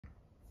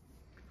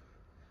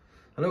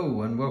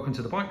Hello and welcome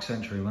to the Bike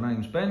Century. My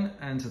name's Ben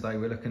and today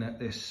we're looking at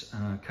this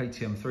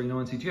KTM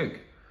 390 Duke.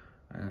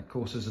 Of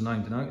course, as the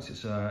name denotes,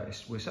 it's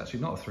actually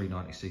not a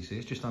 390cc,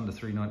 it's just under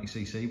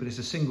 390cc, but it's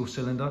a single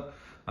cylinder.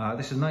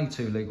 This is an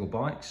A2 legal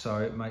bike, so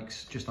it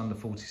makes just under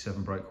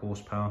 47 brake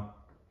horsepower.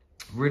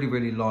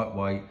 Really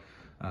lightweight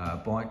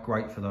bike,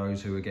 great for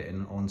those who are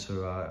getting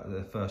onto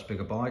their first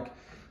bigger bike.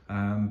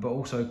 But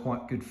also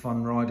quite good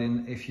fun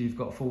riding if you've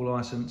got a full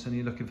license and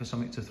you're looking for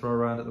something to throw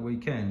around at the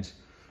weekends.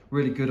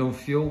 Really good on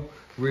fuel,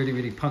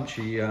 really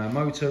punchy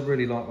motor,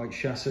 really lightweight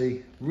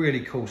chassis,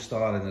 really cool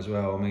styling as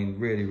well. I mean,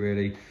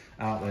 really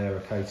out there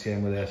at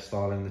KTM with their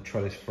styling, the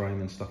trellis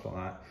frame and stuff like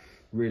that.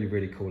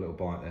 Really cool little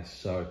bike this.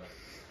 So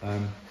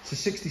it's a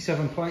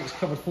 67 plate, it's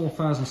covered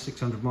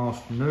 4,600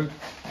 miles from new.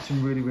 It's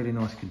in really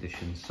nice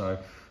condition. So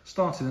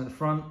starting at the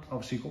front,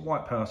 obviously you've got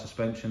white power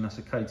suspension, that's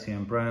a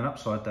KTM brand,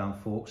 upside down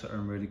forks that are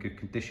in really good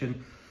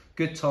condition.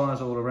 Good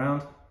tyres all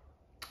around.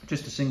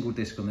 Just a single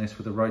disc on this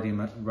with a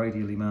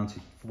radially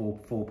mounted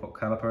four-pot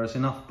caliper. It's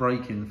enough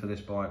braking for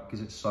this bike because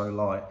it's so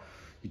light.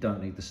 You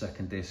don't need the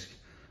second disc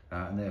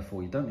and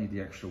therefore you don't need the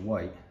extra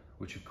weight,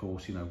 which of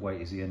course, you know, weight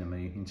is the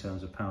enemy in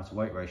terms of power to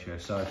weight ratio.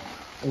 So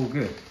all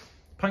good.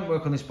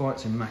 Paintwork on this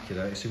bike's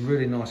immaculate. It's in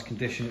really nice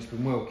condition. It's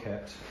been well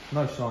kept.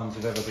 No signs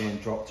of ever being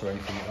dropped or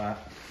anything like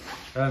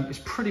that.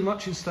 It's pretty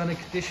much in standard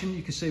condition.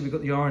 You can see we've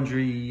got the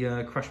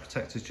orangey crash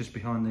protectors just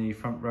behind the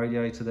front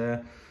radiator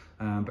there.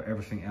 But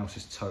everything else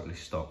is totally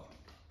stock.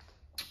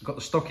 Got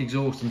the stock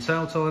exhaust and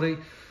tail tidy.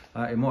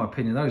 In my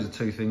opinion, those are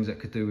two things that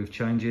could do with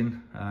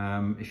changing.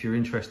 If you're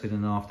interested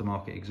in an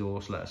aftermarket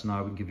exhaust, let us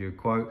know, we can give you a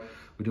quote.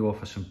 We do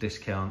offer some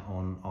discount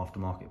on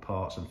aftermarket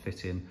parts and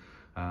fitting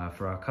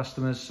for our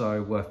customers,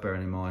 so worth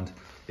bearing in mind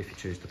if you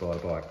choose to buy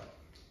the bike.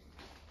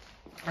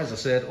 As I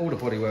said, all the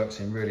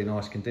bodywork's in really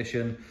nice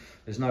condition.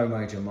 There's no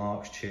major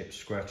marks, chips,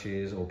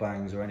 scratches or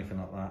bangs or anything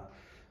like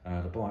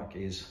that. The bike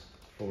is,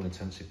 for all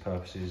intensive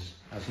purposes,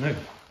 as new.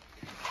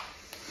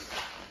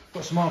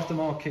 Got some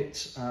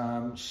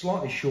aftermarket,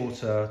 slightly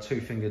shorter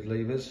two-fingered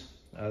levers.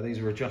 These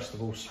are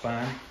adjustable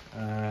span,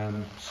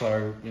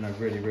 so you know,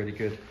 really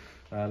good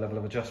level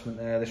of adjustment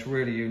there. This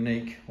really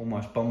unique,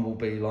 almost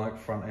bumblebee-like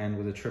front end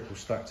with a triple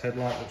stacked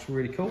headlight. Looks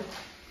really cool.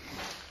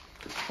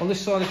 On this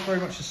side, it's very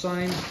much the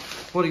same.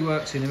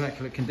 Bodywork's in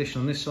immaculate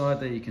condition on this side.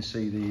 There you can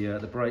see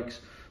the brakes.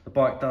 The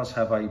bike does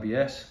have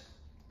ABS,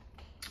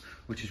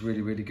 which is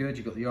really good.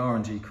 You've got the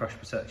RNG crash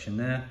protection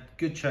there.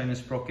 Good chain and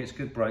sprockets,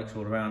 good brakes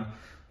all around.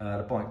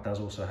 The bike does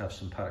also have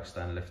some paddock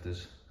stand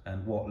lifters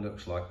and what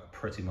looks like a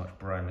pretty much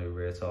brand new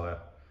rear tyre.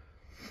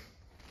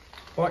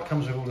 Bike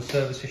comes with all the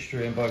service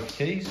history in both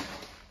keys.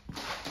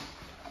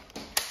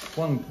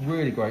 One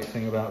really great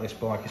thing about this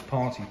bike is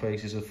party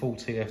piece is a full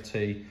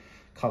TFT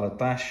coloured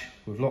dash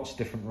with lots of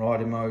different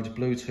riding modes,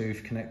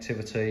 Bluetooth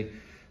connectivity,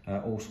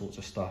 all sorts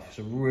of stuff. It's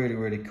a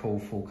really cool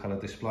full colour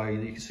display.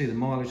 You can see the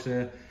mileage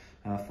there.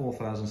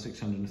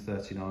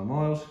 4,639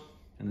 miles,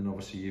 and then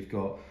obviously you've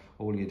got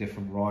all your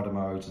different rider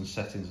modes and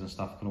settings and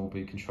stuff can all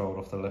be controlled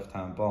off the left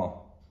hand bar.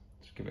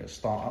 Just give it a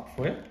start up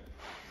for you.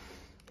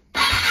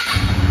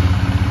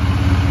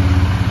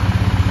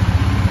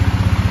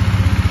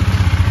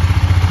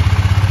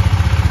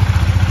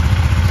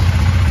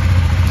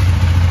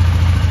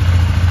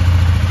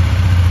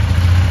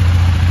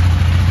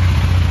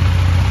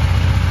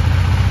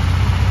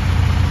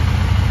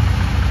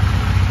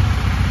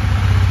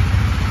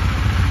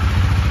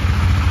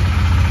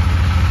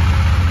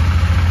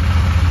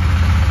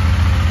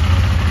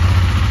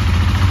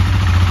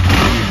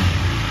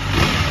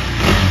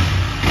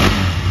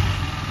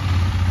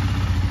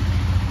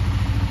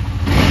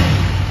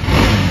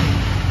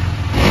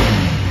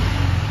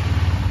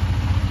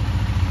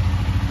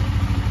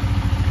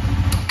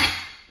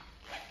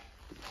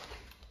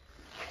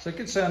 So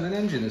good sounding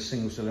engine, this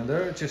single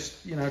cylinder. It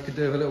just, you know, could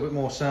do with a little bit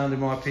more sound in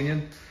my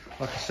opinion.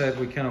 Like I said,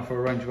 we can offer a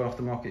range of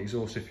aftermarket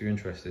exhausts if you're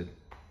interested.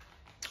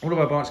 All of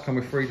our bikes come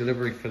with free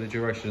delivery for the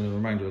duration of the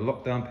remainder of the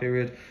lockdown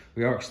period.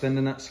 We are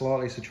extending that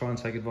slightly, so try and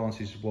take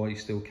advantage while you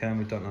still can.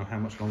 We don't know how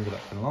much longer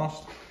that can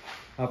last.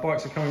 Our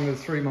bikes are coming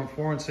with a 3-month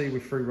warranty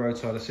with free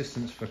roadside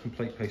assistance for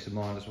complete peace of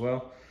mind as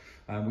well.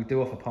 We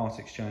do offer part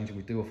exchange and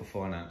we do offer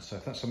finance. So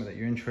if that's something that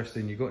you're interested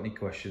in, you've got any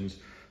questions,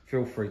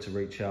 feel free to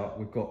reach out.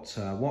 We've got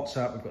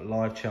WhatsApp, we've got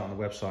live chat on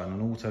the website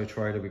and on Auto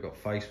Trader, we've got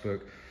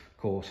Facebook. Of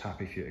course,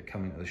 happy for you to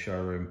come into the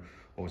showroom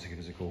or to give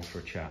us a call for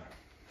a chat.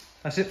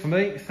 That's it for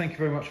me. Thank you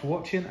very much for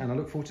watching and I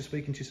look forward to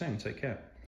speaking to you soon. Take care.